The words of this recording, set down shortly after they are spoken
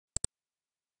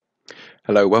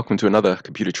Hello, welcome to another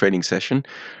computer training session.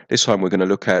 This time we're going to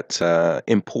look at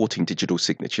importing digital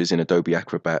signatures in Adobe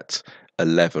Acrobat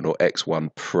 11 or X1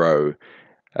 Pro.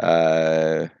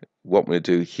 What we're going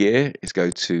to do here is go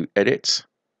to Edit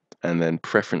and then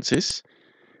Preferences.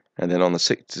 And then on the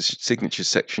Signatures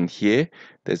section here,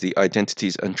 there's the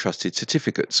Identities and Trusted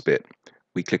Certificates bit.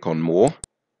 We click on More.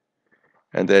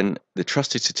 And then the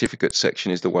trusted certificate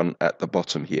section is the one at the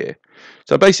bottom here.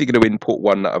 So I'm basically going to import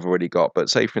one that I've already got, but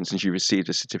say for instance you received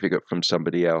a certificate from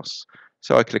somebody else.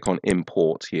 So I click on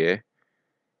import here,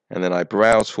 and then I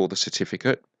browse for the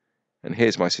certificate, and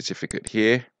here's my certificate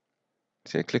here.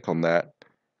 So I click on that,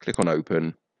 click on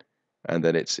open, and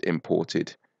then it's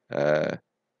imported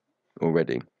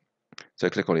already. So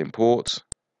click on import.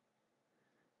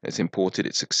 It's imported,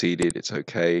 it's succeeded, it's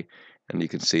okay. And you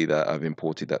can see that I've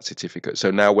imported that certificate.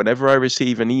 So now whenever I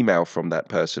receive an email from that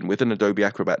person with an Adobe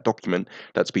Acrobat document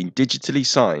that's been digitally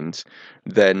signed,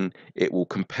 then it will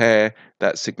compare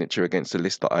that signature against the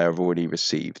list that I have already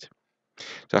received.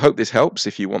 So I hope this helps.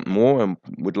 If you want more and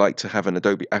would like to have an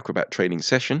Adobe Acrobat training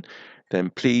session,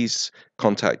 then please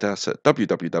contact us at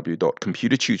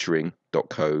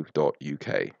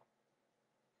www.computertutoring.co.uk.